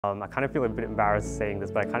I kind of feel a bit embarrassed saying this,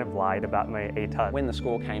 but I kind of lied about my ATAR. When the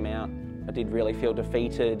score came out, I did really feel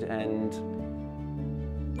defeated and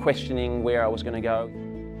questioning where I was going to go.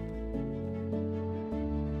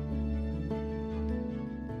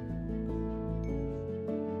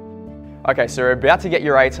 Okay, so we're about to get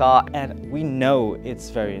your ATAR, and we know it's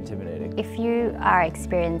very intimidating. If you are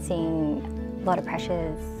experiencing a lot of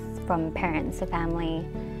pressures from parents or family,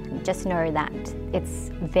 just know that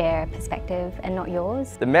it's their perspective and not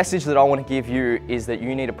yours. The message that I want to give you is that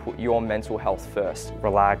you need to put your mental health first.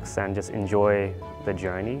 Relax and just enjoy the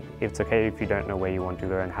journey. It's okay if you don't know where you want to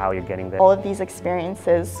go and how you're getting there. All of these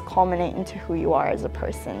experiences culminate into who you are as a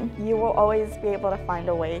person. You will always be able to find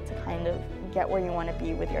a way to kind of get where you want to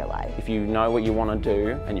be with your life. If you know what you want to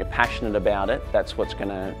do and you're passionate about it, that's what's going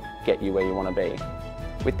to get you where you want to be.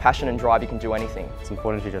 With passion and drive, you can do anything. It's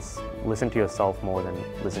important to just listen to yourself more than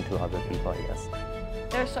listen to other people, I guess.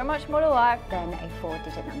 There's so much more to life Than a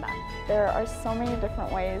 4-digit number. There are so many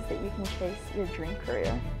different ways that you can chase your dream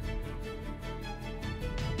career.